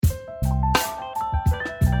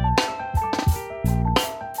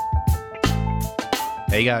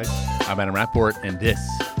Hey guys, I'm Adam Rapport, and this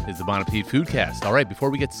is the Bon Appetit Foodcast. All right, before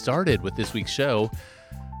we get started with this week's show,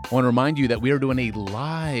 I want to remind you that we are doing a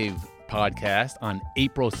live podcast on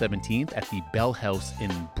April 17th at the Bell House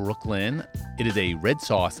in Brooklyn. It is a red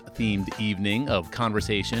sauce themed evening of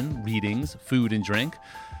conversation, readings, food and drink,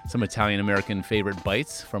 some Italian-American favorite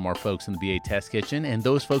bites from our folks in the BA Test Kitchen, and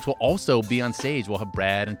those folks will also be on stage. We'll have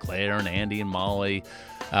Brad and Claire and Andy and Molly,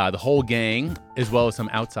 the whole gang, as well as some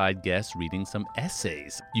outside guests reading some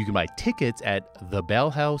essays. You can buy tickets at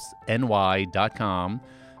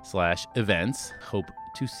thebellhouseny.com/events. Hope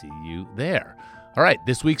to see you there. All right,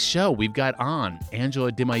 this week's show, we've got on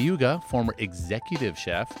Angela Dimayuga, former executive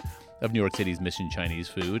chef of New York City's Mission Chinese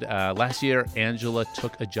Food. Last year, Angela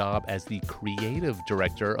took a job as the creative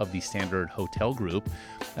director of the Standard Hotel Group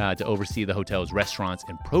to oversee the hotel's restaurants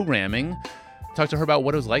and programming. Talked to her about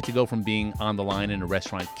what it was like to go from being on the line in a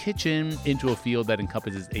restaurant kitchen into a field that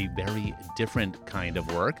encompasses a very different kind of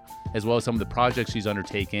work, as well as some of the projects she's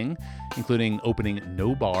undertaking, including opening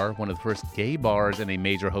No Bar, one of the first gay bars in a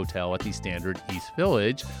major hotel at the Standard East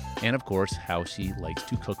Village, and of course, how she likes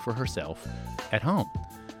to cook for herself at home.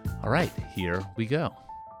 All right, here we go.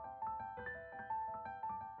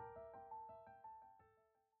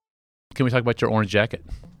 Can we talk about your orange jacket?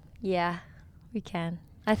 Yeah, we can.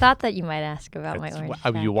 I thought that you might ask about my orange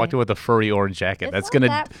jacket. You walked in with a furry orange jacket. It's That's not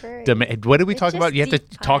going that to furry. demand. What did we It's talk about? just You have to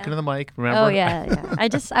deep talk pile. into the mic, remember? Oh, yeah.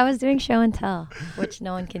 I was doing show and tell, which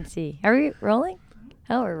no one can see. Are we rolling?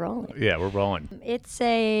 Oh, we're rolling. Yeah, we're rolling. It's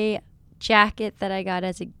a jacket that I got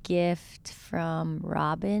as a gift from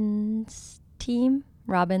Robin's team.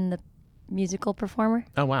 Robin, the musical performer.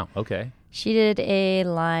 Oh, wow. Okay. She did a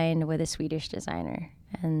line with a Swedish designer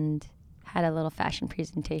and had a little fashion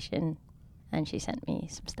presentation, and she sent me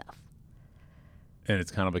some stuff. And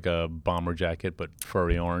it's kind of like a bomber jacket, but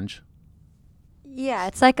furry orange. Yeah,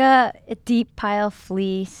 it's like a deep pile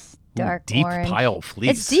fleece, dark Deep orange. pile fleece.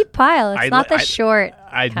 It's deep pile. It's not the short.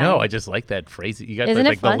 I kind. know. I just like that phrase. You got Isn't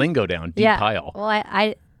it the fun? lingo down. Deep Yeah. pile. Well,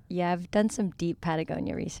 I've done some deep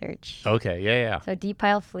Patagonia research. Okay. Yeah. So deep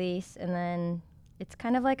pile fleece, and then it's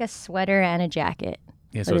kind of like a sweater and a jacket.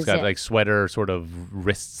 Yeah. So with it's a got zip. like sweater sort of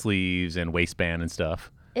wrist sleeves and waistband and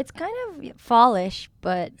stuff. It's kind of fallish,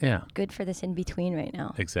 but Yeah. good for this in between right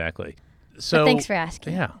now. Exactly. So But thanks for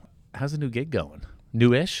asking. Yeah. How's the new gig going?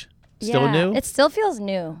 Newish? Still Yeah, new? It still feels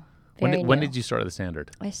new. When Very new. did you start at the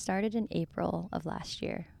Standard? I started in April of last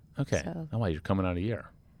year. Okay. So- Oh, wow. You're coming out a year.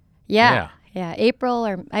 Yeah. April,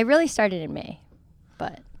 or I really started in May,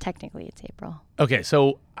 but technically it's April. Okay,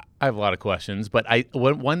 so I have a lot of questions, but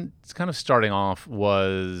one kind of starting off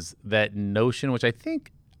was that notion, which I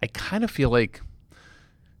kind of feel like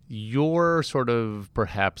you're sort of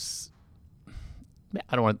perhaps,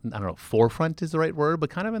 I don't know, forefront is the right word, but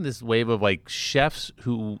kind of in this wave of like chefs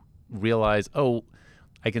who realize, oh,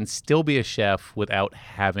 I can still be a chef without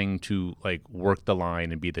having to like work the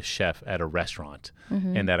line and be the chef at a restaurant,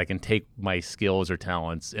 and that I can take my skills or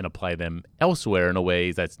talents and apply them elsewhere in a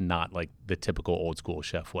way that's not like the typical old school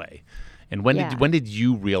chef way. And when did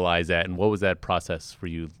you realize that, and what was that process for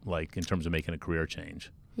you like in terms of making a career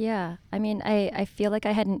change? Yeah. I mean, I feel like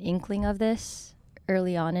I had an inkling of this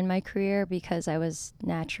early on in my career because I was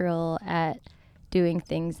natural at doing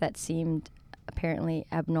things that seemed apparently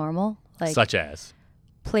abnormal. Like Such as?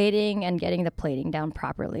 plating and getting the plating down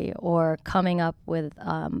properly, or coming up with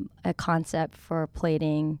a concept for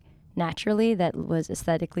plating naturally that was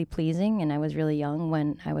aesthetically pleasing. And I was really young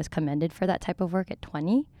when I was commended for that type of work at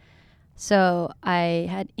 20. So I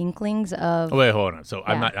had inklings of. Oh, wait, hold on. So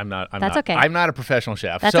Yeah. That's okay. I'm not a professional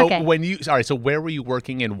chef. That's so okay. So where were you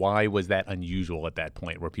working, and why was that unusual at that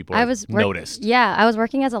point where people noticed? Yeah, I was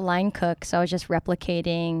working as a line cook, so I was just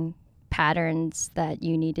replicating patterns that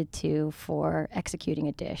you needed to for executing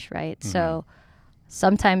a dish, right? Mm-hmm. So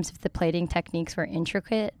sometimes if the plating techniques were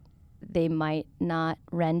intricate, they might not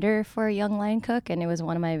render for a young line cook, and it was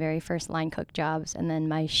one of my very first line cook jobs. And then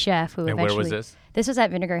my chef, who And eventually, where was this? This was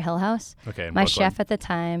at Vinegar Hill House. Okay, in My Brooklyn. chef at the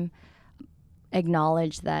time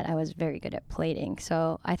acknowledged that I was very good at plating,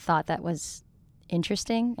 so I thought that was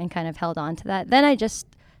interesting and kind of held on to that. Then I just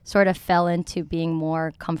sort of fell into being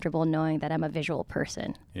more comfortable knowing that I'm a visual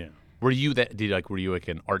person. Yeah. Were you like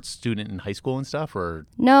an art student in high school and stuff, or?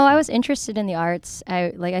 No, I was interested in the arts.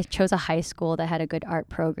 I chose a high school that had a good art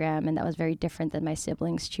program, and that was very different than my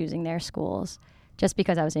siblings choosing their schools, just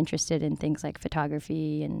because I was interested in things like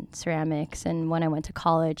photography and ceramics. And when I went to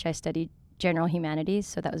college, I studied general humanities,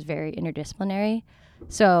 so that was very interdisciplinary.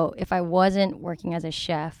 So if I wasn't working as a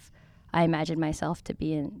chef, I imagined myself to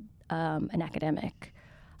be an academic.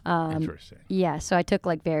 Interesting. Yeah, so I took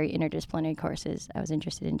like very interdisciplinary courses. I was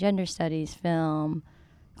interested in gender studies, film,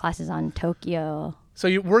 classes on Tokyo. So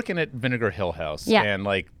you're working at Vinegar Hill House, Yeah. and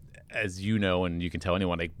like, as you know, and you can tell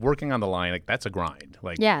anyone, like working on the line, like that's a grind.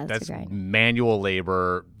 Like Yeah, that's a grind. manual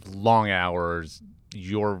labor, long hours.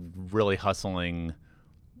 You're really hustling.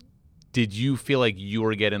 Did you feel like you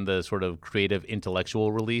were getting the sort of creative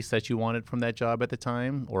intellectual release that you wanted from that job at the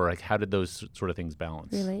time? Or like how did those sort of things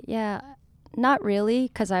balance? Really? Yeah. Not really,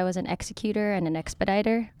 because I was an executor and an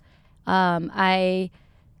expediter. I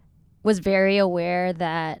was very aware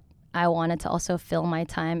that I wanted to also fill my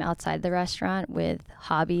time outside the restaurant with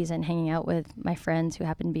hobbies and hanging out with my friends who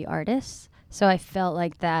happen to be artists. So I felt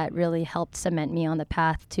like that really helped cement me on the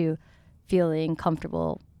path to feeling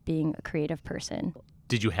comfortable being a creative person.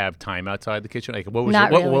 Did you have time outside the kitchen? Like what was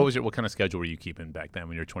Not really. what kind of schedule were you keeping back then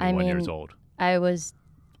when you were 21 years old? I was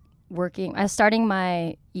starting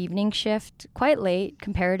my evening shift quite late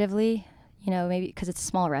comparatively, maybe because it's a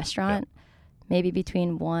small restaurant, maybe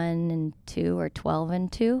between 1 and 2 or 12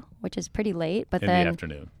 and 2, which is pretty late. But then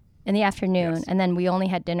in the afternoon. Yes. And then we only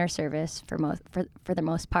had dinner service for the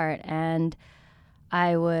most part. And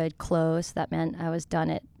I would close. That meant I was done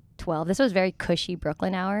at 12. This was very cushy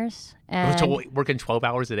Brooklyn hours. And so working 12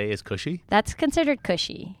 hours a day is cushy? That's considered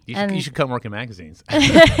cushy. You should come work in magazines.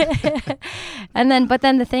 But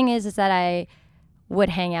then the thing is that I would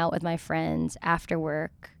hang out with my friends after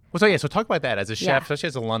work. Well, so talk about that as a chef, especially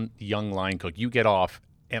as a young line cook. You get off,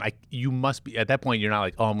 and you must be at that point. You're not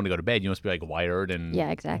like, oh, I'm going to go to bed. You must be like wired and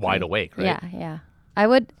wide awake, right? Yeah.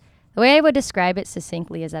 The way I would describe it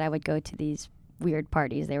succinctly is that I would go to these weird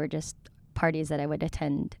parties. They were just parties that I would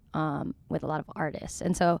attend with a lot of artists,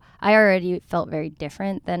 and so I already felt very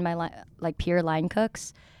different than my peer line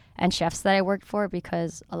cooks and chefs that I worked for,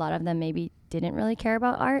 because a lot of them maybe didn't really care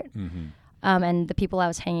about art. Mm-hmm. And the people I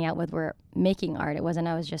was hanging out with were making art. It wasn't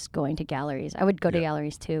I was just going to galleries. I would go to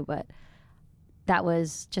galleries too, but that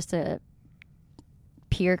was just a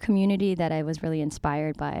peer community that I was really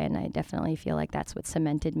inspired by, and I definitely feel like that's what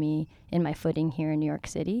cemented me in my footing here in New York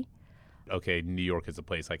City. Okay, New York is a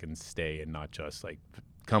place I can stay and not just like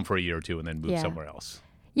come for a year or two and then move somewhere else.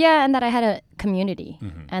 Yeah, and that I had a community,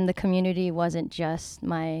 and the community wasn't just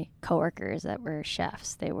my coworkers that were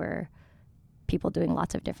chefs. They were people doing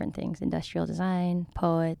lots of different things: industrial design,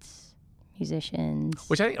 poets, musicians.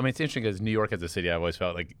 Which it's interesting because New York as a city, I've always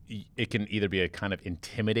felt like it can either be a kind of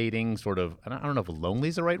intimidating sort of, I don't know if lonely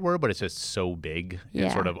is the right word, but it's just so big and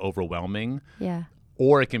sort of overwhelming. Yeah.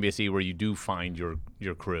 Or it can be a city where you do find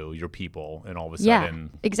your crew, your people, and all of a sudden...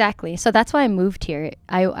 Yeah, exactly. So that's why I moved here.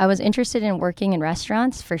 I was interested in working in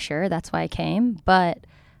restaurants, for sure. That's why I came. But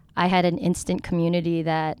I had an instant community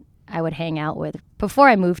that I would hang out with. Before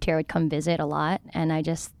I moved here, I would come visit a lot. And I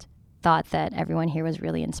just thought that everyone here was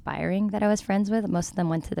really inspiring that I was friends with. Most of them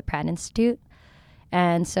went to the Pratt Institute.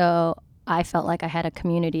 And so I felt like I had a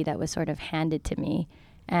community that was sort of handed to me.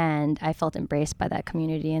 And I felt embraced by that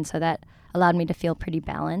community. And so that allowed me to feel pretty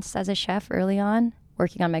balanced as a chef early on,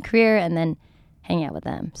 working on my career and then hanging out with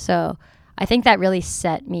them. So I think that really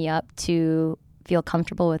set me up to feel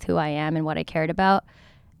comfortable with who I am and what I cared about.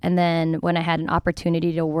 And then when I had an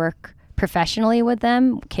opportunity to work professionally with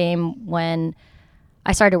them came when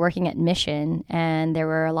I started working at Mission, and there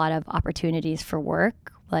were a lot of opportunities for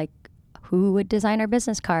work, like who would design our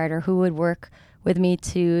business card, or who would work with me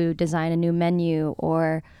to design a new menu,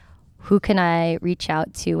 or who can I reach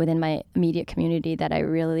out to within my immediate community that I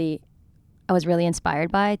was really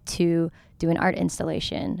inspired by to do an art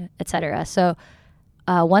installation, etc. So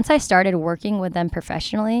once I started working with them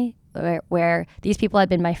professionally, where these people had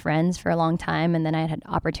been my friends for a long time, and then I had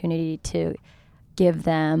an opportunity to give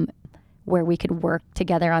them where we could work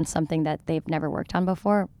together on something that they've never worked on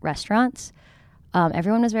before, restaurants,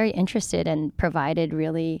 everyone was very interested and provided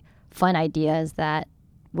really fun ideas that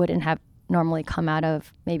wouldn't have normally come out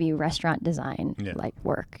of maybe restaurant design like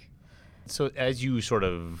work. So as you sort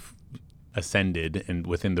of ascended and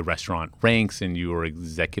within the restaurant ranks and you were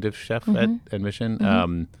executive chef at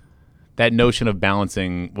Mission, that notion of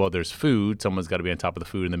balancing, well, there's food, someone's got to be on top of the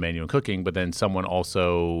food and the menu and cooking, but then someone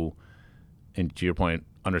also, and to your point,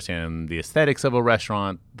 understand the aesthetics of a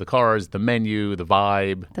restaurant, the cars, the menu, the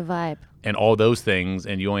vibe, and all those things,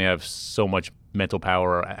 and you only have so much mental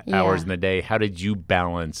power hours in the day. How did you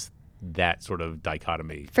balance that sort of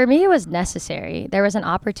dichotomy? For me, it was necessary. There was an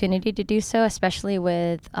opportunity to do so, especially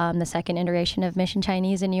with the second iteration of Mission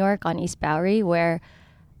Chinese in New York on East Bowery, where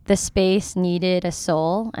the space needed a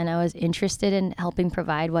soul, and I was interested in helping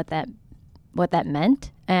provide what that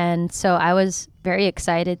meant. And so I was very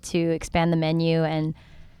excited to expand the menu and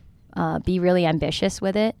be really ambitious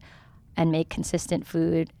with it and make consistent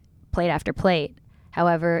food plate after plate.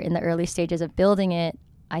 However, in the early stages of building it,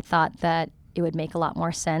 I thought that it would make a lot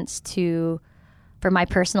more sense to for my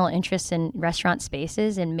personal interest in restaurant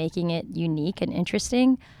spaces and making it unique and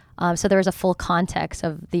interesting. So there was a full context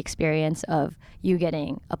of the experience of you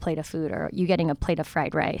getting a plate of food or you getting a plate of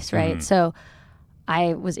fried rice, right? Mm-hmm. So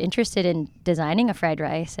I was interested in designing a fried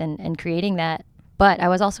rice and creating that, but I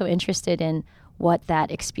was also interested in what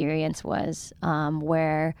that experience was,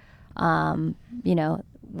 where,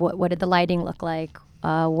 what did the lighting look like?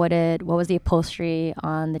 What was the upholstery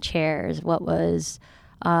on the chairs? What was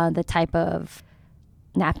the type of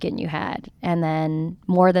napkin you had? And then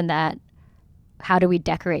more than that, how do we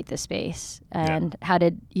decorate the space? And how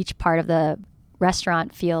did each part of the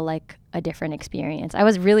restaurant feel like a different experience? I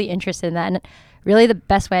was really interested in that. And really the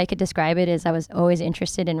best way I could describe it is I was always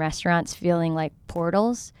interested in restaurants feeling like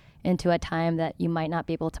portals into a time that you might not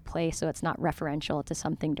be able to play. So it's not referential to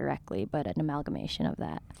something directly, but an amalgamation of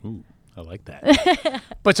that. Ooh, I like that.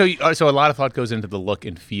 But so a lot of thought goes into the look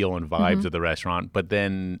and feel and vibes of the restaurant. But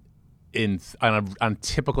then on a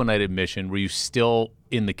typical night at Mission, were you still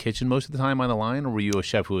in the kitchen most of the time on the line, or were you a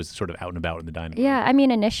chef who was sort of out and about in the dining room? Yeah, I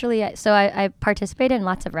mean, initially, I participated in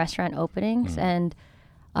lots of restaurant openings, and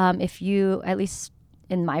if you, at least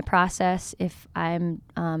in my process, if I'm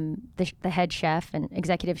the head chef and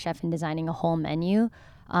executive chef and designing a whole menu,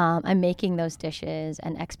 I'm making those dishes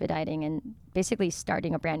and expediting and basically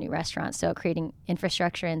starting a brand new restaurant. So creating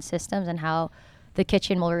infrastructure and systems and how the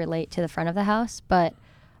kitchen will relate to the front of the house. But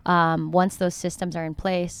once those systems are in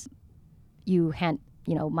place,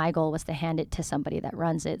 my goal was to hand it to somebody that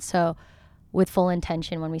runs it. So with full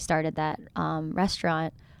intention, when we started that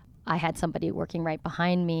restaurant, I had somebody working right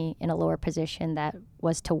behind me in a lower position that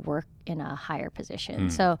was to work in a higher position.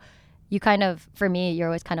 So you for me, you're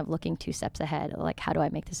always kind of looking 2 steps ahead. Like, how do I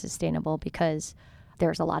make this sustainable? Because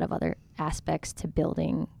there's a lot of other aspects to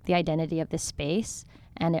building the identity of this space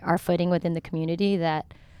and our footing within the community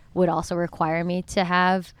that would also require me to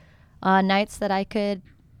have nights that I could,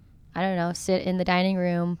 sit in the dining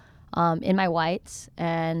room in my whites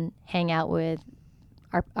and hang out with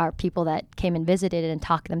our people that came and visited and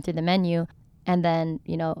talk them through the menu. And then,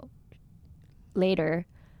 later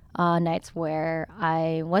nights where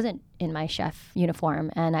I wasn't in my chef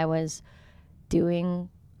uniform and I was doing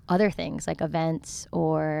other things like events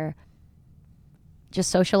or just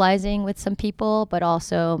socializing with some people, but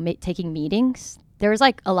also taking meetings. There was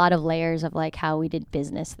like a lot of layers of like how we did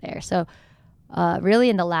business there. So really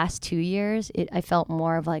in the last 2 years, I felt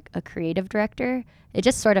more of like a creative director. It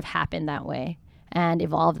just sort of happened that way and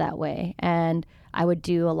evolved that way. And I would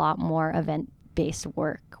do a lot more event-based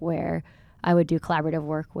work where I would do collaborative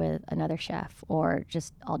work with another chef or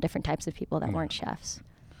just all different types of people that weren't chefs.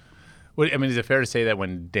 Well, I mean, is it fair to say that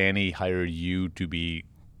when Danny hired you to be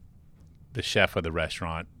the chef of the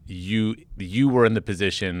restaurant, you were in the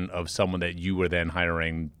position of someone that you were then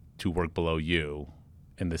hiring to work below you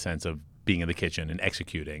in the sense of being in the kitchen and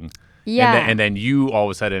executing? Yeah. And then you all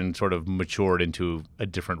of a sudden sort of matured into a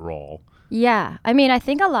different role. Yeah. I mean, I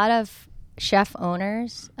think a lot of chef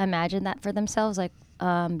owners imagine that for themselves. Like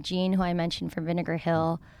Jean, who I mentioned from Vinegar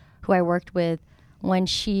Hill, who I worked with when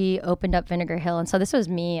she opened up Vinegar Hill. And so this was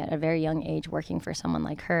me at a very young age working for someone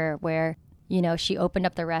like her where, she opened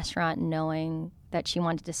up the restaurant knowing that she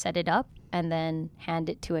wanted to set it up and then hand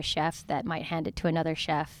it to a chef that might hand it to another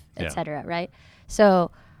chef, et cetera, right?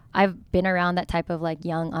 So I've been around that type of like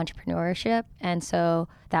young entrepreneurship. And so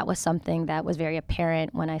that was something that was very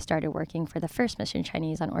apparent when I started working for the first Mission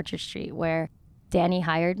Chinese on Orchard Street, where Danny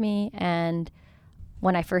hired me. And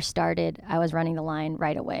when I first started, I was running the line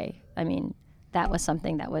right away. I mean, that was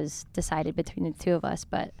something that was decided between the two of us.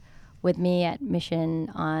 But with me at Mission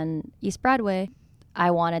on East Broadway, I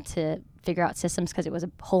wanted to figure out systems because it was a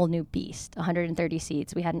whole new beast, 130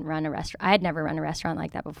 seats. We hadn't run a restaurant. I had never run a restaurant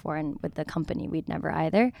like that before, and with the company, we'd never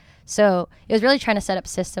either. So it was really trying to set up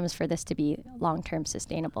systems for this to be long-term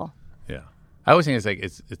sustainable. Yeah. I always think it's like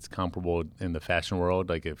it's comparable in the fashion world.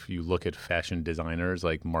 Like if you look at fashion designers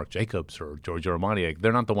like Marc Jacobs or Giorgio Armani, like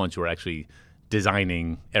they're not the ones who are actually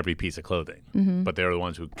designing every piece of clothing, but they're the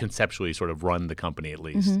ones who conceptually sort of run the company at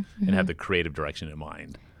least and have the creative direction in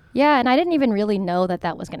mind. Yeah, and I didn't even really know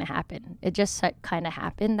that was going to happen. It just kind of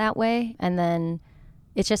happened that way. And then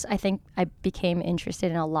it's just, I think I became interested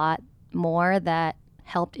in a lot more that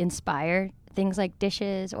helped inspire things like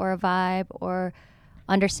dishes or a vibe or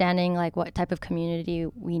understanding like what type of community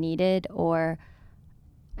we needed or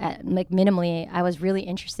like minimally, I was really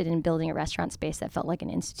interested in building a restaurant space that felt like an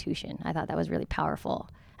institution. I thought that was really powerful.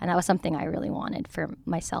 And that was something I really wanted for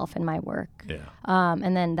myself and my work. Yeah.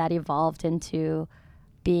 And then that evolved into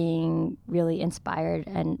being really inspired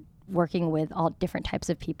and working with all different types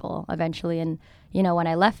of people eventually. And, you know, when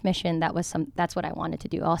I left Mission, that's what I wanted to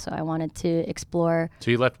do also. I wanted to explore. So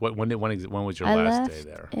you left, when was your I last day left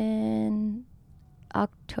there? in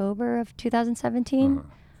October of 2017. Uh-huh.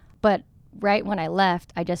 But right when I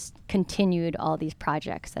left, I just continued all these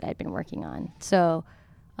projects that I'd been working on. So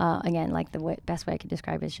again, like best way I could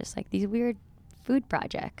describe it is just like these weird food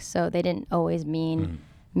projects. So they didn't always mean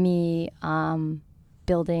me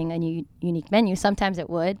building a unique menu. Sometimes it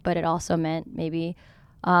would, but it also meant maybe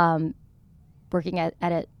working at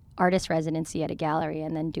an artist residency at a gallery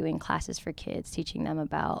and then doing classes for kids, teaching them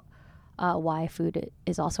about why food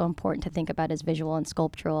is also important to think about as visual and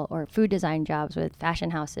sculptural, or food design jobs with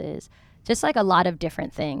fashion houses, just like a lot of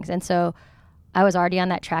different things. And so I was already on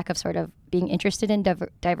that track of sort of being interested in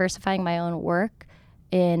diversifying my own work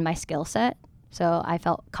in my skill set. So I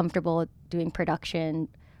felt comfortable doing production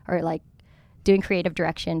or like doing creative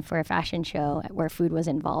direction for a fashion show where food was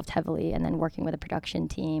involved heavily, and then working with a production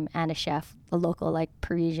team and a chef, a local like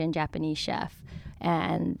Parisian Japanese chef,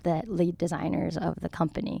 and the lead designers of the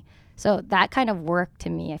company. So that kind of work to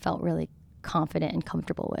me, I felt really confident and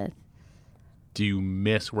comfortable with. Do you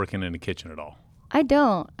miss working in the kitchen at all? I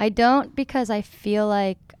don't because I feel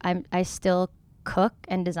like I still cook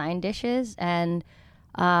and design dishes, and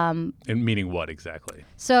meaning what exactly?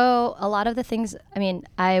 so a lot of the things, I mean,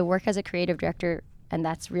 I work as a creative director, and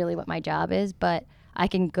that's really what my job is, but I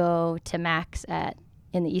can go to Max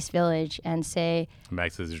in the East Village and say...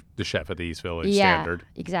 Max is the chef at the East Village Standard.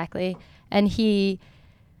 Yeah, exactly. And he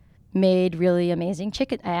made really amazing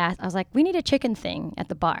chicken. I was like, we need a chicken thing at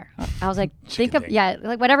the bar. I was like,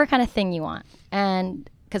 like whatever kind of thing you want. And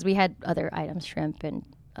because we had other items, shrimp and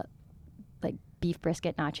like beef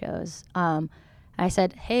brisket nachos. I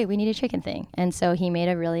said, hey, we need a chicken thing. And so he made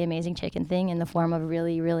a really amazing chicken thing in the form of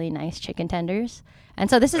really, really nice chicken tenders. And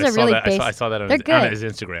so this is I saw that on his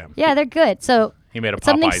Instagram. Yeah, they're good. So he made a Popeyes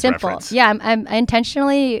something simple. Reference. Yeah, I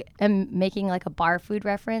intentionally am making like a bar food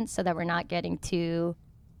reference so that we're not getting too,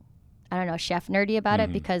 I don't know, chef nerdy about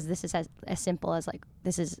it, because this is as simple as like,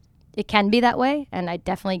 it can be that way, and I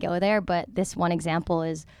definitely go there, but this one example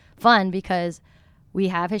is fun because we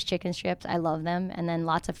have his chicken strips. I love them. And then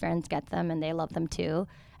lots of friends get them and they love them too.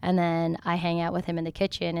 And then I hang out with him in the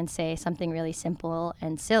kitchen and say something really simple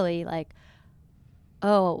and silly like,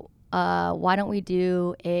 why don't we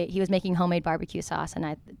do he was making homemade barbecue sauce, and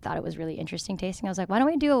I thought it was really interesting tasting. I was like, why don't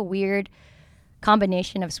we do a weird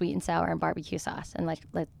combination of sweet and sour and barbecue sauce, and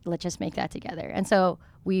let's just make that together. And so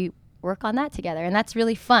we work on that together, and that's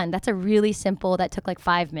really fun. That's a really simple, that took like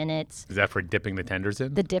 5 minutes. Is that for dipping the tenders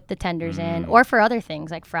in? Dip the tenders in, or for other things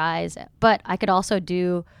like fries. But I could also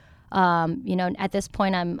do, at this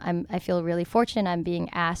point, I feel really fortunate. I'm being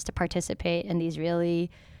asked to participate in these really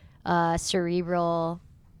cerebral,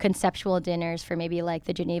 conceptual dinners for maybe like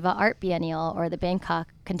the Geneva Art Biennial or the Bangkok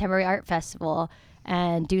Contemporary Art Festival,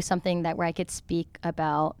 and do something where I could speak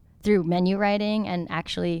about through menu writing and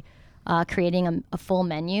actually creating a full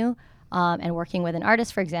menu. And working with an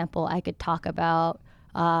artist, for example, I could talk about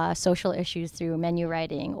social issues through menu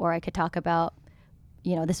writing, or I could talk about,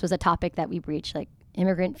 this was a topic that we breached, like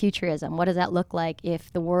immigrant futurism. What does that look like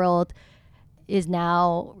if the world is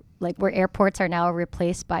now, like where airports are now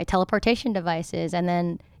replaced by teleportation devices, and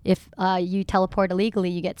then if you teleport illegally,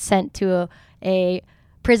 you get sent to a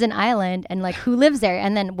prison island, and like who lives there,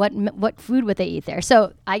 and then what food would they eat there?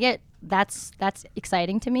 So that's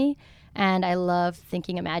exciting to me. And I love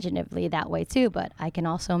thinking imaginatively that way too, but I can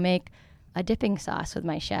also make a dipping sauce with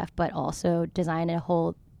my chef, but also design a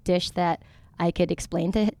whole dish that I could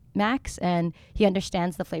explain to Max, and he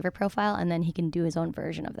understands the flavor profile, and then he can do his own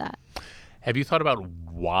version of that. Have you thought about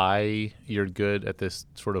why you're good at this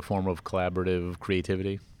sort of form of collaborative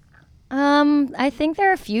creativity? I think there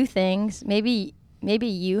are a few things. Maybe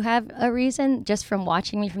you have a reason just from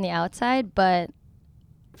watching me from the outside, but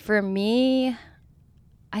for me,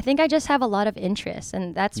 I think I just have a lot of interest,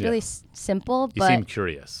 and that's really simple. You seem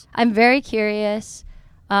curious. I'm very curious.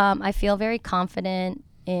 I feel very confident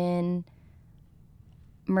in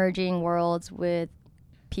merging worlds with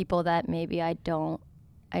people that maybe I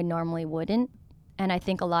normally wouldn't. And I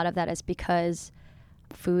think a lot of that is because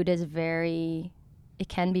food is it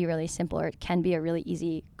can be really simple, or it can be a really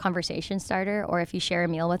easy conversation starter. Or if you share a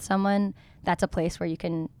meal with someone, that's a place where you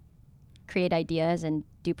can create ideas and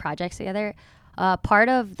do projects together. Part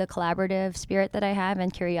of the collaborative spirit that I have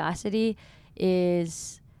and curiosity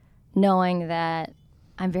is knowing that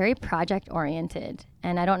I'm very project oriented,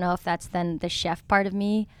 and I don't know if that's then the chef part of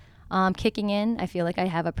me kicking in. I feel like I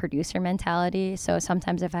have a producer mentality, so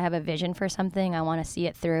sometimes if I have a vision for something, I want to see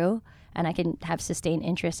it through, and I can have sustained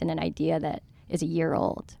interest in an idea that is a year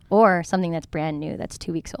old, or something that's brand new that's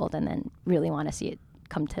 2 weeks old and then really want to see it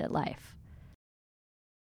come to life.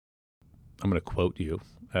 I'm going to quote you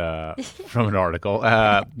from an article.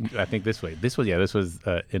 I think this was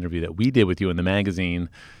an interview that we did with you in the magazine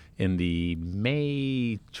in the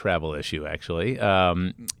May travel issue, actually.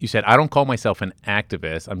 You said, "I don't call myself an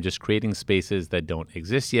activist. I'm just creating spaces that don't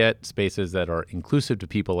exist yet, spaces that are inclusive to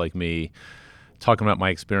people like me. Talking about my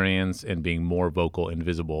experience and being more vocal and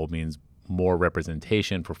visible means more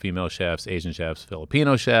representation for female chefs, Asian chefs,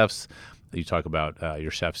 Filipino chefs." You talk about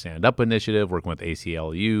your Chef Stand Up initiative, working with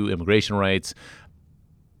ACLU, immigration rights.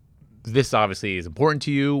 This obviously is important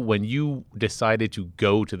to you. When you decided to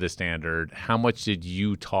go to the Standard, how much did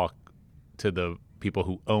you talk to the people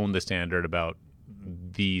who own the Standard about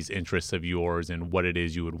these interests of yours and what it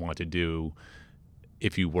is you would want to do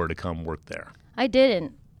if you were to come work there? I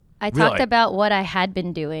didn't. I talked about what I had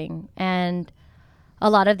been doing, and a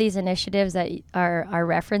lot of these initiatives that are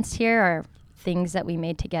referenced here are things that we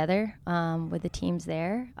made together with the teams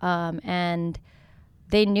there, and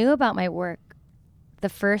they knew about my work. The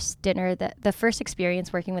first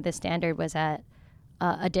experience working with the Standard was at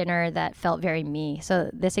a dinner that felt very me.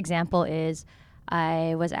 So this example is,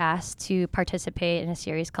 I was asked to participate in a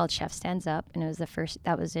series called Chef Stands Up, and it was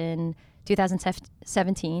that was in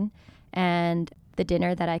 2017, and the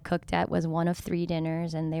dinner that I cooked at was one of 3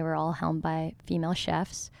 dinners, and they were all helmed by female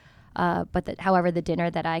chefs. However, the dinner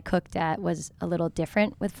that I cooked at was a little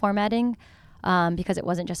different with formatting because it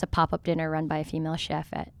wasn't just a pop-up dinner run by a female chef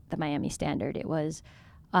at the Miami Standard. It was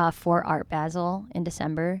for Art Basel in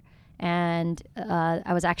December. And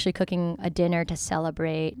I was actually cooking a dinner to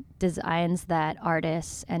celebrate designs that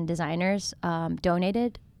artists and designers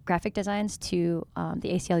donated, graphic designs, to the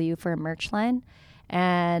ACLU for a merch line.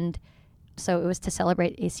 And so it was to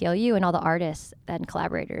celebrate ACLU and all the artists and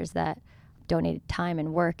collaborators that donated time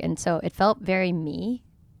and work. And so it felt very me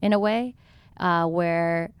in a way,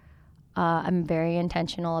 where I'm very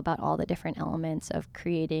intentional about all the different elements of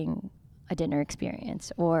creating a dinner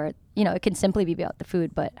experience. Or, it can simply be about the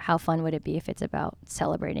food, but how fun would it be if it's about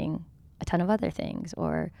celebrating a ton of other things,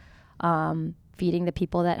 or feeding the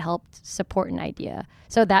people that helped support an idea.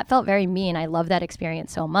 So that felt very me, and I love that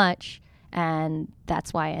experience so much. And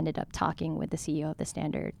that's why I ended up talking with the CEO of the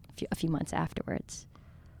Standard a few months afterwards.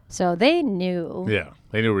 So they knew. Yeah,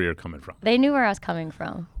 they knew where you're coming from. They knew where I was coming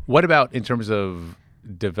from. What about in terms of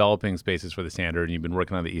developing spaces for the Standard? You've been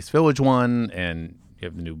working on the East Village one, and you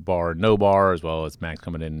have the new bar, No Bar, as well as Max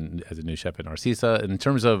coming in as a new chef in Narcisa. In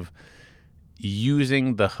terms of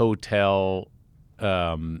using the hotel,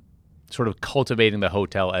 sort of cultivating the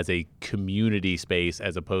hotel as a community space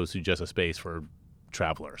as opposed to just a space for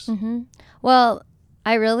travelers. Mm-hmm. Well,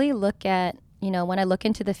 I really look at, when I look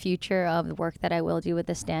into the future of the work that I will do with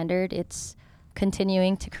the Standard, it's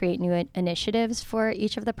continuing to create new initiatives for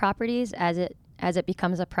each of the properties as it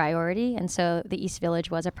becomes a priority. And so the East Village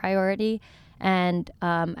was a priority. And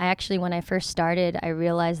I actually, when I first started, I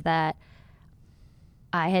realized that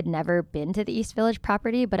I had never been to the East Village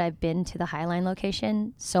property, but I've been to the Highline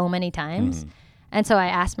location so many times. And so I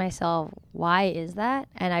asked myself, why is that?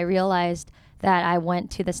 And I realized that I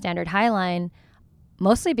went to the Standard Highline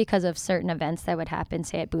mostly because of certain events that would happen,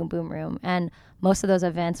 say at Boom Boom Room. And most of those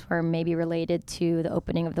events were maybe related to the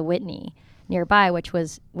opening of the Whitney nearby, which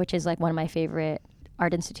is like one of my favorite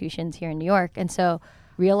art institutions here in New York. And so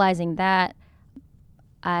realizing that,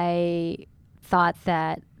 I thought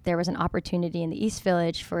that there was an opportunity in the East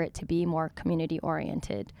Village for it to be more community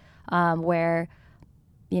oriented, where,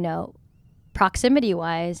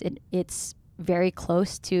 proximity-wise, it's very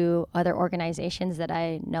close to other organizations that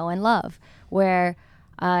I know and love, where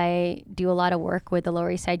I do a lot of work with the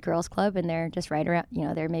Lower East Side Girls Club, and they're just right around,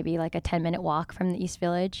 they're maybe like a 10-minute walk from the East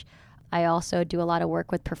Village. I also do a lot of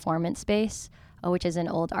work with Performance Space, which is an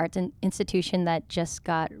old arts institution that just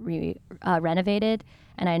got renovated.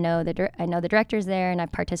 And I know the directors there, and I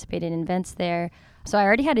participated in events there. So I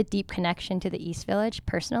already had a deep connection to the East Village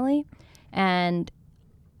personally. And,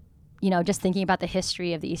 just thinking about the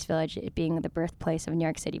history of the East Village, it being the birthplace of New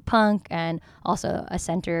York City punk, and also a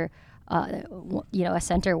center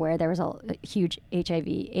where there was a huge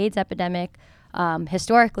HIV/AIDS epidemic.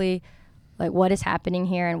 Historically, like, what is happening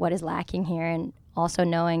here and what is lacking here, and also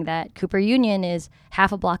knowing that Cooper Union is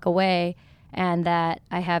half a block away, and that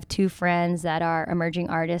I have 2 friends that are emerging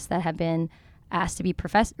artists that have been asked to be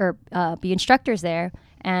be instructors there,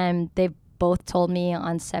 and they've both told me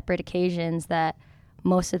on separate occasions that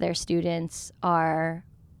most of their students are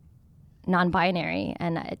non-binary,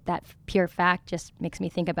 and that pure fact just makes me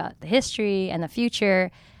think about the history and the future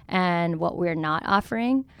and what we're not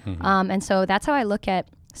offering. And so that's how I look at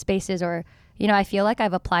spaces, or I feel like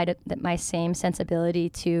I've applied my same sensibility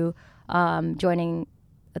to joining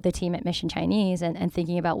the team at Mission Chinese and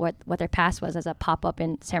thinking about what their past was as a pop-up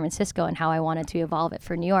in San Francisco and how I wanted to evolve it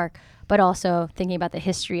for New York, but also thinking about the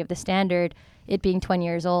history of the Standard, it being 20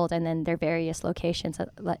 years old, and then their various locations.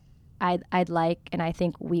 I'd like, and I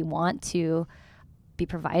think we want to be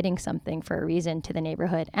providing something for a reason to the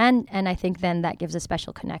neighborhood. And I think then that gives a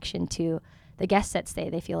special connection to the guests that stay.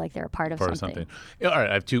 They feel like they're a part of something. Yeah, all right,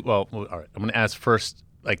 I have two. Well, all right. I'm going to ask first,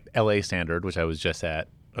 like LA Standard, which I was just at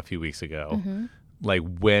a few weeks ago. Mm-hmm. Like,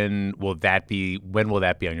 when will that be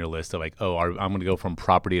on your list of like, I'm going to go from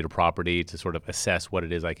property to property to sort of assess what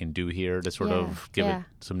it is I can do here to sort of give it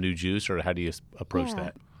some new juice, or how do you approach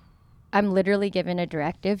that? I'm literally given a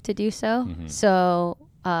directive to do so. Mm-hmm. So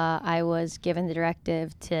I was given the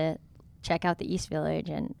directive to check out the East Village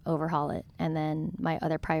and overhaul it. And then my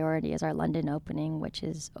other priority is our London opening, which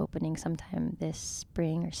is opening sometime this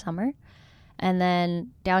spring or summer. And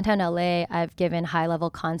then downtown LA, I've given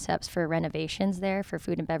high-level concepts for renovations there for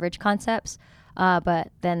food and beverage concepts.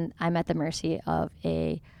 But then I'm at the mercy of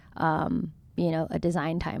a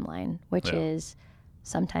design timeline, which is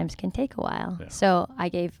sometimes can take a while. Yeah. So I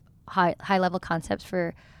gave high-level concepts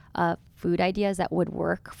for food ideas that would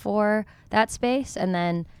work for that space. And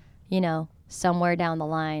then, somewhere down the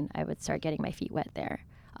line, I would start getting my feet wet there.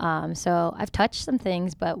 So I've touched some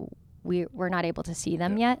things, but we're not able to see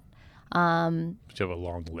them yet. But you have a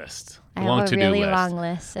long list. I have a really long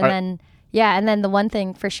list. And then the one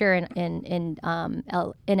thing for sure in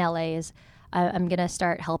LA is I'm going to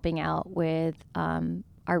start helping out with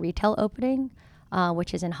our retail opening,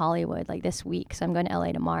 which is in Hollywood, like this week. So I'm going to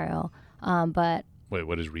LA tomorrow. But wait,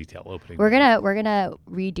 what is retail opening? We're gonna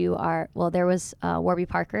redo there was Warby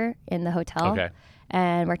Parker in the hotel. Okay.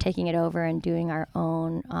 And we're taking it over and doing our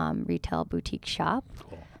own retail boutique shop.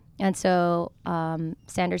 Cool. And so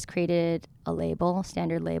Standards created a label,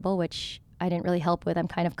 Standard label, which I didn't really help with. I'm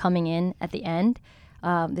kind of coming in at the end.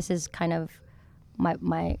 This is kind of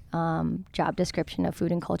my job description of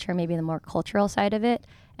food and culture, maybe the more cultural side of it,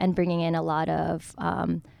 and bringing in a lot of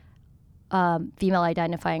female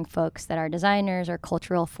identifying folks that are designers or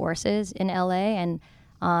cultural forces in LA. And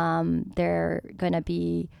they're going to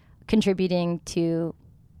be contributing to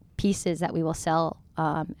pieces that we will sell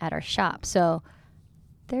at our shop. So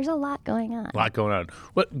there's a lot going on.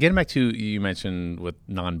 Well, getting back to, you mentioned with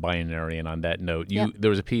non-binary, and on that note, there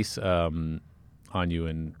was a piece on you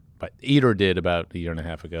and Eater did about a year and a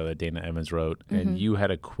half ago that Dana Evans wrote, mm-hmm. and you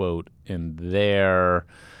had a quote in there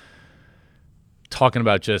talking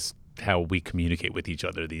about just how we communicate with each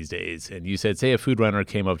other these days. And you said, say a food runner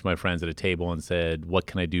came up to my friends at a table and said, "What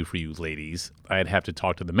can I do for you ladies?" I'd have to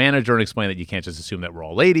talk to the manager and explain that you can't just assume that we're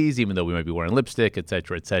all ladies, even though we might be wearing lipstick, et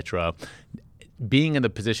cetera, et cetera. Being in the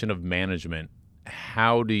position of management,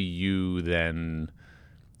 how do you then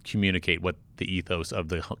communicate what the ethos of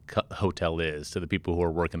the hotel is to the people who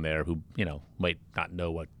are working there who, might not know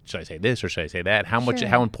what, should I say this or should I say that?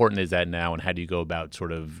 How important is that now, and how do you go about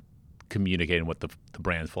sort of communicating what the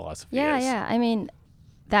brand's philosophy is? Yeah. I mean,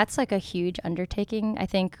 that's like a huge undertaking. I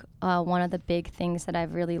think one of the big things that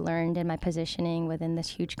I've really learned in my positioning within this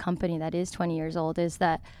huge company that is 20 years old is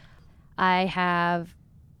that I've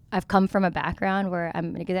come from a background where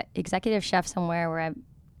I'm an executive chef somewhere where I'm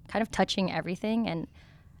kind of touching everything, and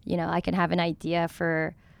I can have an idea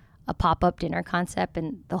for a pop-up dinner concept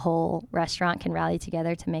and the whole restaurant can rally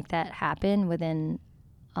together to make that happen within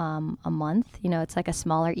a month. It's like a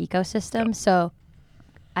smaller ecosystem. Yep. So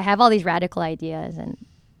I have all these radical ideas, and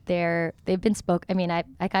they've been I mean,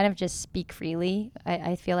 I kind of just speak freely.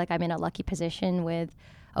 I feel like I'm in a lucky position with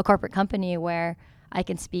a corporate company where I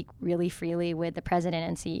can speak really freely with the president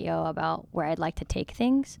and CEO about where I'd like to take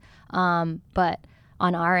things. But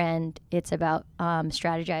on our end, it's about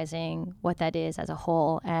strategizing what that is as a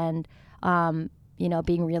whole, and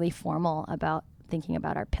being really formal about thinking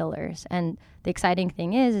about our pillars. And the exciting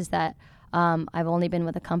thing is that I've only been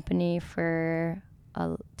with the company for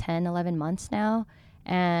 10, 11 months now,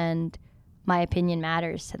 and my opinion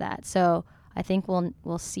matters to that. So I think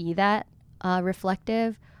we'll see that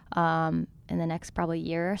reflective in the next probably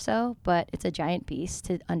year or so, but it's a giant beast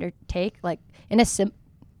to undertake, like in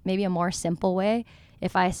maybe a more simple way.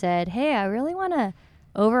 If I said, hey, I really want to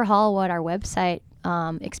overhaul what our website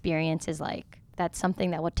experience is like, that's something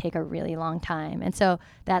that would take a really long time. And so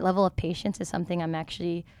that level of patience is something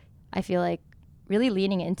I feel like really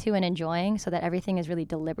leaning into and enjoying, so that everything is really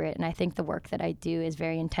deliberate. And I think the work that I do is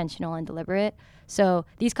very intentional and deliberate. So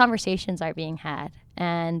these conversations are being had.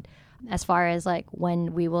 And as far as like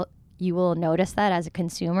when you will notice that as a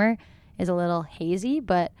consumer is a little hazy,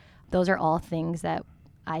 but those are all things that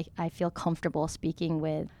I feel comfortable speaking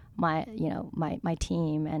with my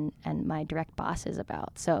team and my direct bosses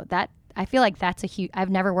about. So that I feel like that's a huge. I've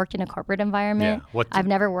never worked in a corporate environment. I've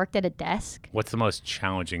never worked at a desk. What's the most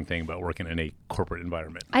challenging thing about working in a corporate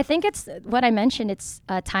environment? I think it's what I mentioned. It's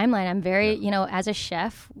a timeline. I'm very, as a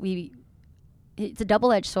chef, it's a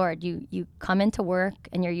double-edged sword. You come into work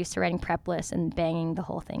and you're used to writing prep lists and banging the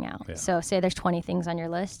whole thing out. Yeah. So say there's 20 things on your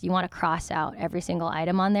list. You want to cross out every single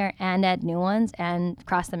item on there and add new ones and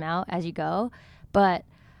cross them out as you go. But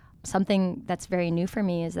something that's very new for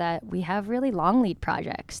me is that we have really long lead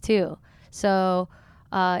projects too. So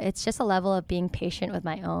it's just a level of being patient with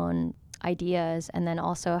my own ideas, and then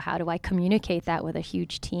also how do I communicate that with a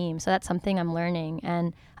huge team. So that's something I'm learning,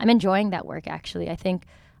 and I'm enjoying that work actually. I think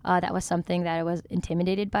that was something that I was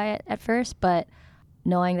intimidated by it at first, but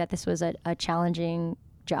knowing that this was a challenging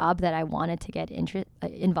job that I wanted to get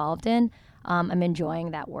involved in, I'm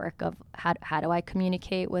enjoying that work of how do I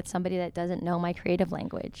communicate with somebody that doesn't know my creative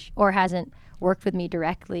language or hasn't worked with me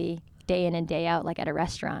directly day in and day out, like at a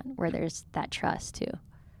restaurant where there's that trust too.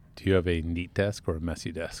 Do you have a neat desk or a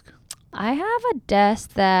messy desk? I have a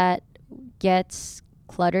desk that gets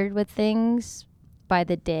cluttered with things by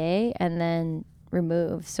the day and then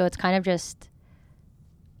removed. So it's kind of just,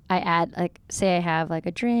 I add, like, say I have like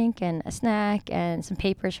a drink and a snack and some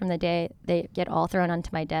papers from the day. They get all thrown onto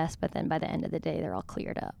my desk, but then by the end of the day, they're all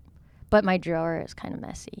cleared up. But my drawer is kind of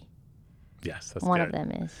messy. Yes, that's one good. of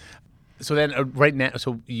them is. So then right now,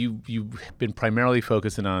 so you've been primarily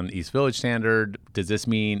focusing on East Village Standard. Does this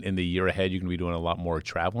mean in the year ahead you're going to be doing a lot more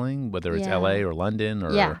traveling, whether it's LA or London?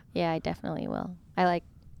 Or Yeah, I definitely will. I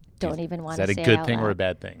don't even want to say Is that a good thing or a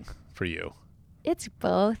bad thing for you? It's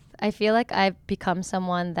both. I feel like I've become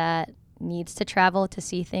someone that needs to travel to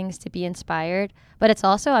see things, to be inspired. But it's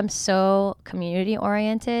also, I'm so community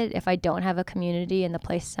oriented. If I don't have a community in the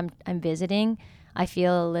place I'm visiting, I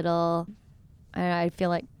feel a little, I feel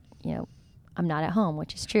like, I'm not at home,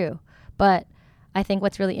 which is true. But I think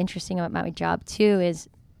what's really interesting about my job too is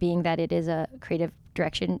being that it is a creative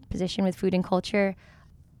direction position with food and culture.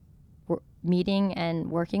 Meeting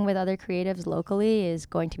and working with other creatives locally is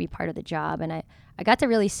going to be part of the job. And I got to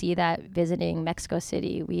really see that visiting Mexico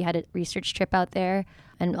City. We had a research trip out there,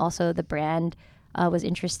 and also the brand was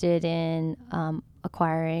interested in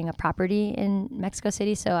acquiring a property in Mexico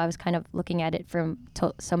City. So I was kind of looking at it from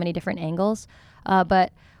so many different angles.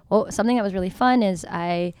 But something that was really fun is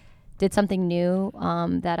I did something new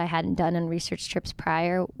that I hadn't done on research trips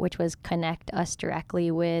prior, which was connect us directly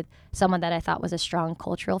with someone that I thought was a strong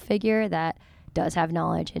cultural figure that does have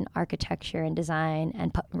knowledge in architecture and design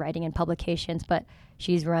and writing and publications. But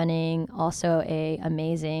she's running also a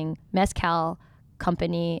amazing mezcal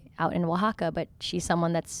company out in Oaxaca. But she's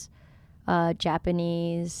someone that's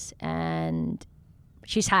Japanese, and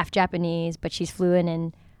she's half Japanese, but she's fluent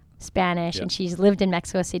in Spanish, and she's lived in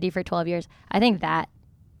Mexico City for 12 years. I think that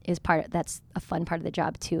is that's a fun part of the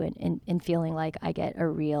job too, in feeling like I get a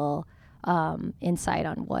real insight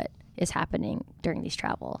on what is happening during these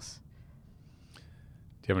travels. Do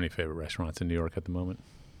you have any favorite restaurants in New York at the moment?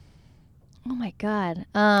 Oh my God.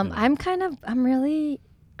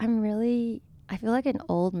 I feel like an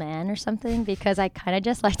old man or something because I kind of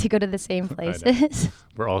just like to go to the same places.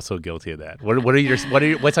 We're all so guilty of that.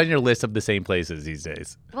 What's on your list of the same places these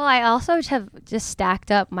days? Well, I also have just stacked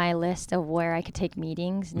up my list of where I could take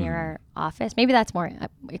meetings near our office. Maybe that's more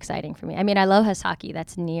exciting for me. I mean, I love Hasaki.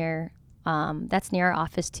 That's near our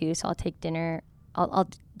office too. So I'll take dinner. I'll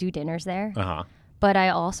do dinners there. Uh-huh. But I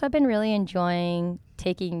also have been really enjoying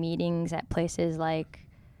taking meetings at places like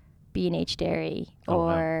B&H Dairy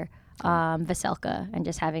or Veselka, and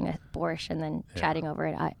just having a borscht and then chatting over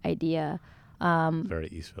an idea. Very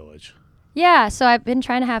East Village. Yeah, so I've been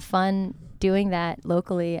trying to have fun doing that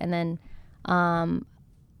locally, and then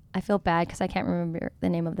I feel bad because I can't remember the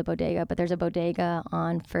name of the bodega, but there's a bodega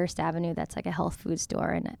on First Avenue that's like a health food store,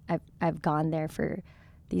 and I've gone there for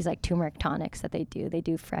these like turmeric tonics that they do. They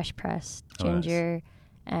do fresh pressed ginger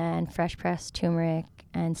and fresh pressed turmeric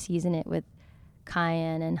and season it with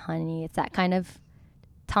cayenne and honey. It's that kind of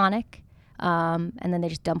tonic, and then they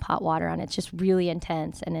just dump hot water on it. It's just really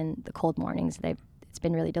intense, and in the cold mornings it's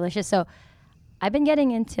been really delicious. So I've been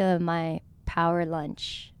getting into my power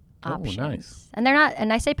lunch options. Nice. And they're not,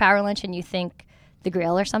 and I say power lunch and you think the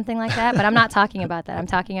grill or something like that, but I'm not talking about that. I'm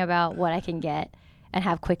talking about what I can get and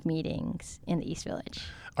have quick meetings in the East Village.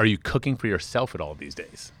 Are you cooking for yourself at all these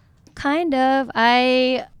days? Kind of.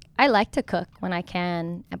 I like to cook when I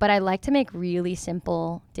can, but I like to make really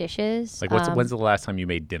simple dishes. Like when's the last time you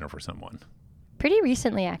made dinner for someone? Pretty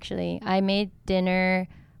recently, actually. I made dinner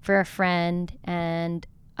for a friend, and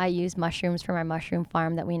I used mushrooms from our mushroom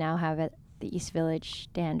farm that we now have at the East Village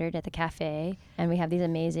Standard at the cafe, and we have these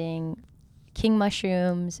amazing king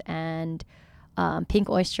mushrooms and pink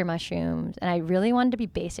oyster mushrooms. And I really wanted to be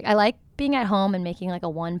basic. I like being at home and making like a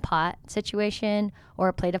one pot situation or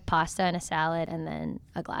a plate of pasta and a salad and then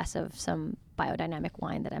a glass of some biodynamic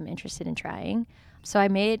wine that I'm interested in trying. So I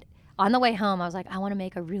made, on the way home, I was like, I want to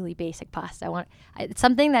make a really basic pasta. It's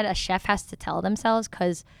something that a chef has to tell themselves,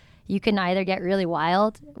 because you can either get really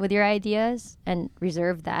wild with your ideas and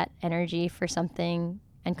reserve that energy for something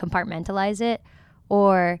and compartmentalize it,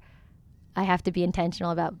 or I have to be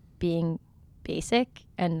intentional about being basic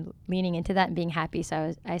and leaning into that and being happy.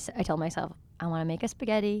 So I told myself, I want to make a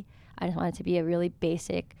spaghetti. I just want it to be a really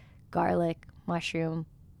basic garlic, mushroom,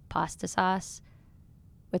 pasta sauce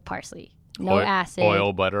with parsley. No acid.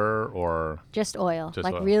 Oil, butter, or? Just oil. Just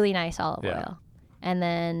like oil. really nice olive oil. And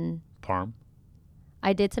then Parm?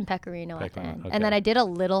 I did some pecorino at the end. Okay. And then I did a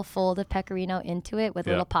little fold of pecorino into it with a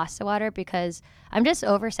little pasta water, because I'm just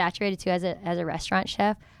oversaturated too as a restaurant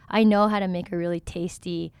chef. I know how to make a really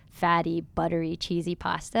tasty, fatty, buttery, cheesy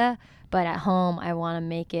pasta, but at home I want to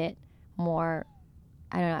make it more,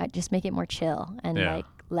 I don't know, I just make it more chill and like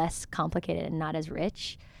less complicated and not as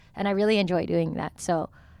rich. And I really enjoy doing that. So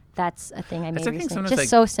that's a thing I made recently. Just like,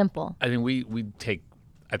 so simple. I think we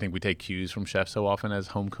take cues from chefs so often as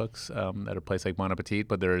home cooks at a place like Bon Appetit,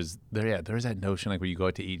 but there's that notion like where you go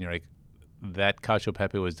out to eat and you're like, that cacio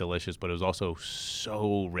pepe was delicious, but it was also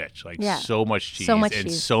so rich, like so much cheese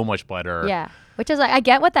and so much butter. Yeah, which is like, I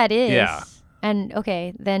get what that is. Yeah. And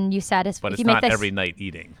okay, then you satisfy. But it's not every night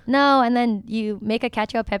eating. No, and then you make a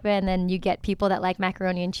cacio pepe, and then you get people that like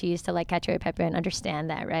macaroni and cheese to like cacio pepe and understand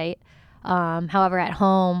that, right? However, at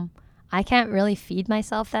home, I can't really feed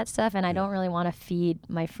myself that stuff, and I don't really want to feed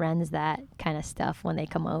my friends that kind of stuff when they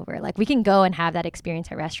come over. Like, we can go and have that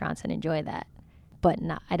experience at restaurants and enjoy that, but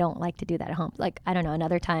I don't like to do that at home. Like, I don't know,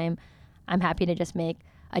 another time I'm happy to just make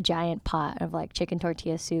a giant pot of like chicken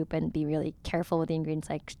tortilla soup and be really careful with the ingredients,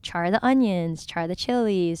 like char the onions, char the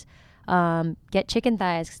chilies, get chicken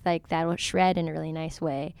thighs, like that will shred in a really nice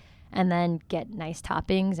way, and then get nice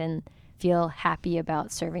toppings and feel happy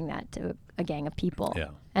about serving that to a gang of people. Yeah.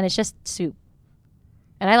 And it's just soup.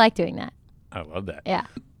 And I like doing that. I love that. Yeah.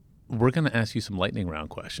 We're going to ask you some lightning round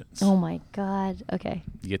questions. Oh my God. Okay.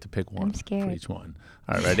 You get to pick one I'm scared. for each one.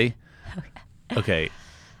 All right, ready? Okay.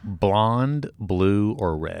 Blonde, blue,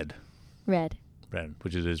 or red? Red. Red,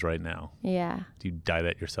 which it is right now. Yeah. Do you dye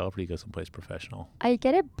that yourself, or do you go someplace professional? I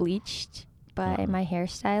get it bleached by my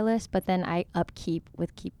hairstylist, but then I upkeep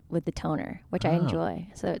with the toner, which I enjoy.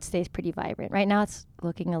 So it stays pretty vibrant. Right now it's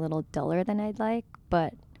looking a little duller than I'd like,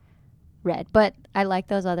 but red. But I like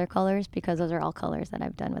those other colors because those are all colors that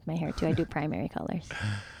I've done with my hair too. I do primary colors.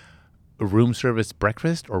 Room service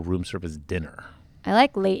breakfast or room service dinner? I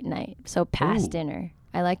like late night, so past dinner.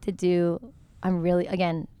 I like to do,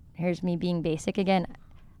 again, here's me being basic again.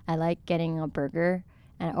 I like getting a burger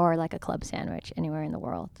or like a club sandwich anywhere in the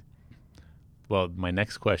world. Well, my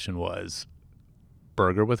next question was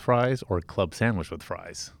burger with fries or club sandwich with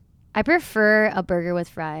fries? I prefer a burger with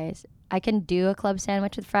fries. I can do a club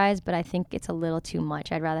sandwich with fries, but I think it's a little too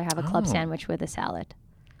much. I'd rather have a club sandwich with a salad.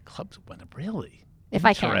 Clubs, really? If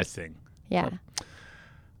I can. Interesting. Yeah. Club.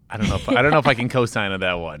 I don't know if I can co-sign on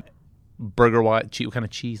that one. Burger, what kind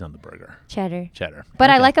of cheese on the burger? Cheddar. Okay. But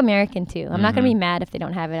I like American too. I'm not going to be mad if they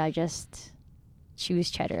don't have it. I just choose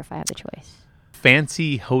cheddar if I have the choice.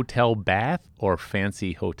 Fancy hotel bath or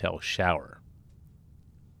fancy hotel shower?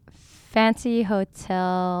 Fancy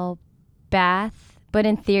hotel bath, but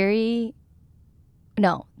in theory,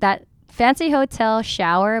 no. That fancy hotel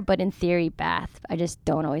shower, but in theory bath. I just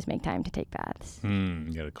don't always make time to take baths.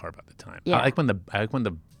 You got to carve out the time. Yeah. I like when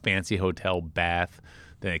the fancy hotel bath,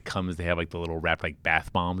 then it comes, they have like the little wrapped like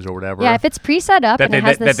bath bombs or whatever. Yeah, if it's pre-set up and it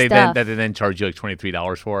has the stuff. That they then charge you like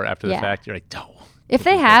 $23 for after the fact. You're like, no. If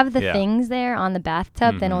they have the things there on the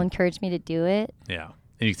bathtub, then it'll encourage me to do it. Yeah.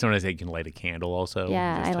 And you sometimes you can light a candle also.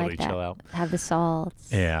 Yeah, just I totally like that. Chill out. Have the salts.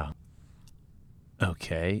 Yeah.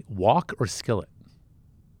 Okay. Wok or skillet?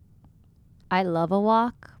 I love a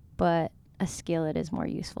wok, but a skillet is more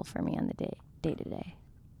useful for me on the day to day.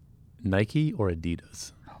 Nike or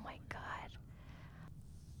Adidas? Oh my God.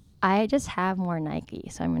 I just have more Nike,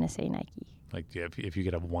 so I'm going to say Nike. Like, if you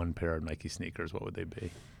could have one pair of Nike sneakers, what would they be?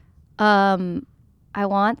 I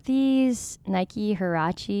want these Nike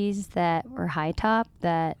Hirachis that were high top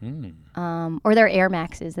or they're Air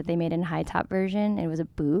Maxes that they made in high top version. It was a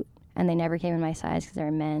boot, and they never came in my size because they're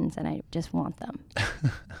men's, and I just want them.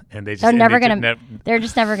 And they're just never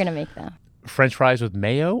gonna make them. French fries with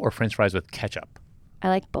mayo or French fries with ketchup? I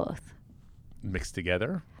like both. Mixed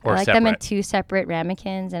together or I like separate? them in two separate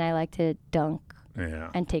ramekins, and I like to dunk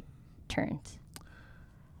and take turns.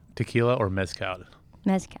 Tequila or mezcal?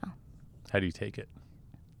 Mezcal. How do you take it?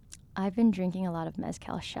 I've been drinking a lot of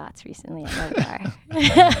mezcal shots recently at my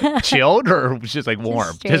bar. Chilled or just like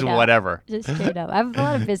warm? Just up. whatever. Just straight up. I have a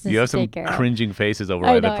lot of business You have to some take care of. cringing faces over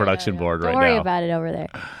at the production board right now. Don't worry about it over there.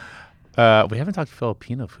 We haven't talked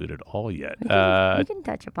Filipino food at all yet. We can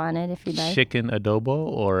touch upon it if you like. Chicken adobo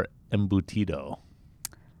or embutido?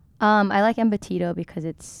 I like embutido because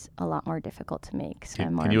it's a lot more difficult to make. So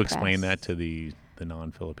I'm more Can you impressed. explain that to the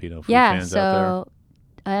non-Filipino food fans out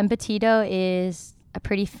there? Embutido is a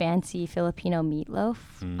pretty fancy Filipino meatloaf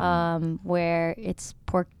where it's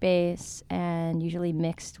pork base and usually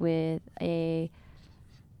mixed with a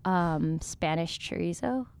Spanish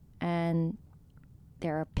chorizo, and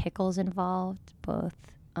there are pickles involved, both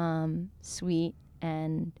sweet,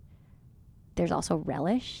 and there's also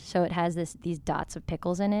relish. So it has these dots of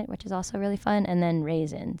pickles in it, which is also really fun, and then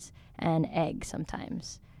raisins and eggs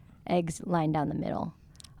sometimes. Eggs lined down the middle.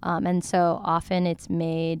 And so often it's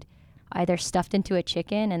made either stuffed into a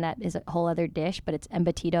chicken, and that is a whole other dish, but it's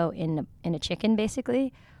embutido in a chicken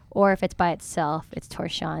basically, or if it's by itself, it's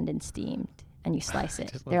torchoned and steamed, and you slice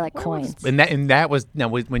it. They're like coins. And that was now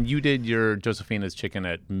when you did your Josefina's chicken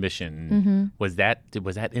at Mission. Was that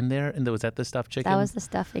in there? And was that the stuffed chicken? That was the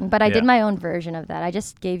stuffing, but I did my own version of that. I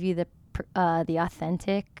just gave you the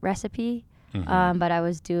authentic recipe. But I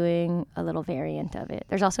was doing a little variant of it.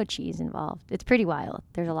 There's also cheese involved. It's pretty wild.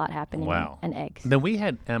 There's a lot happening. Wow. And eggs. Then we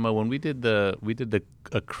had Emma when we did a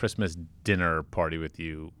Christmas dinner party with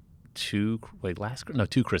you 2 Christmases ago.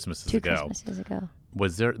 2 Christmases ago.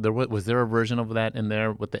 Was there a version of that in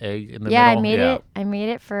there with the egg in the middle? I made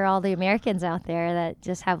it for all the Americans out there that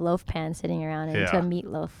just have loaf pans sitting around into a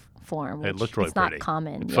meatloaf form. It looked really it's pretty. Not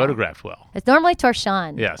common. Photographed well. It's normally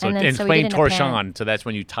torchon. Yeah, so explain torchon. So that's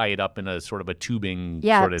when you tie it up in a sort of a tubing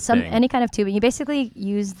sort of thing. Any kind of tubing. You basically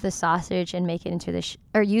use the sausage and make it into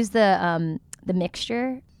use the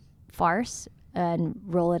mixture farce and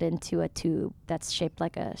roll it into a tube that's shaped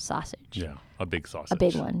like a sausage. Yeah, a big sausage. A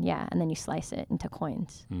big one, yeah. And then you slice it into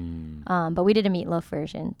coins. But we did a meatloaf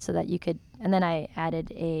version so that you could, and then I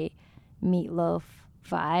added a meatloaf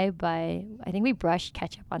vibe I think we brushed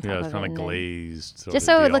ketchup on top of it. Yeah, it's kind of glazed. Just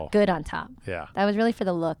so it looked good on top. Yeah. That was really for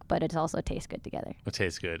the look, but it also tastes good together. It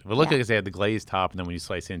tastes good. Well, look like they had the glazed top, and then when you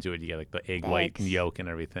slice into it, you get like the egg white and yolk and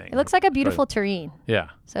everything. It looks like a beautiful terrine. Yeah.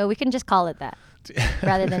 So we can just call it that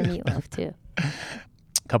rather than meatloaf too.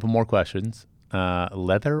 Couple more questions.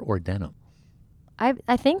 Leather or denim?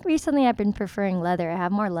 I think recently I've been preferring leather. I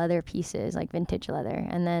have more leather pieces, like vintage leather.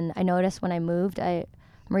 And then I noticed when I moved, I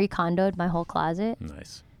Marie Kondo'd my whole closet.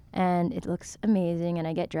 Nice. And it looks amazing, and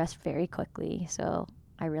I get dressed very quickly. So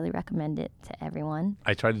I really recommend it to everyone.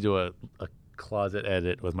 I tried to do a closet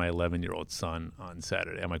edit with my 11-year-old son on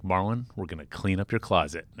Saturday. I'm like, Marlon, we're going to clean up your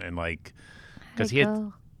closet. And like, because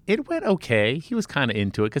it went okay. He was kind of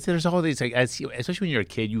into it because there's all these, like, especially when you're a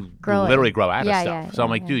kid, you literally grow out of stuff. So I'm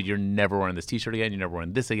like, dude, you're never wearing this T-shirt again. You're never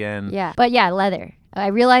wearing this again. Yeah. But yeah, leather. I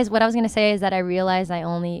realized what I was going to say is that I realized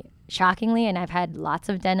shockingly, and I've had lots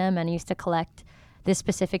of denim and I used to collect this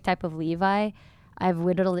specific type of Levi. I've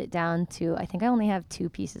whittled it down to, I think I only have 2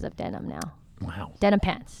 pieces of denim now. Wow. Denim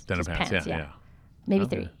pants. Denim pants, yeah. Maybe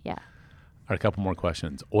 3, yeah. All right, a couple more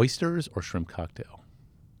questions. Oysters or shrimp cocktail?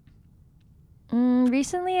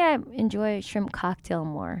 Recently, I enjoy shrimp cocktail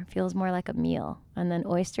more. It feels more like a meal. And then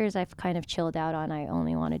oysters, I've kind of chilled out on. I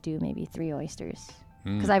only want to do maybe 3 oysters.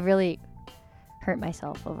 Because I've really hurt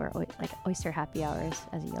myself over oyster happy hours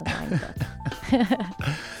as a young wine cook.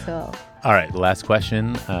 So. All right, last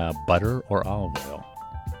question. Butter or olive oil?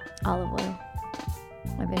 Olive oil.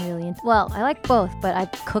 I've been really into. Well, I like both, but I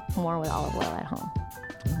cook more with olive oil at home.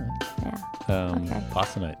 All right. Yeah. Okay.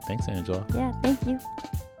 Pasta night. Thanks, Angela. Yeah, thank you.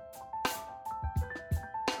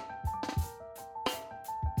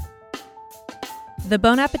 The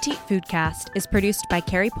Bon Appetit Foodcast is produced by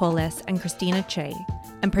Carrie Polis and Christina Che,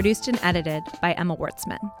 and produced and edited by Emma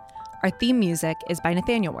Wartzman. Our theme music is by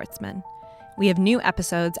Nathaniel Wartzman. We have new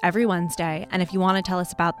episodes every Wednesday, and if you want to tell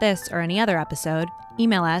us about this or any other episode,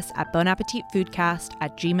 email us at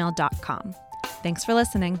bonappetitfoodcast@gmail.com. Thanks for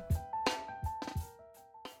listening.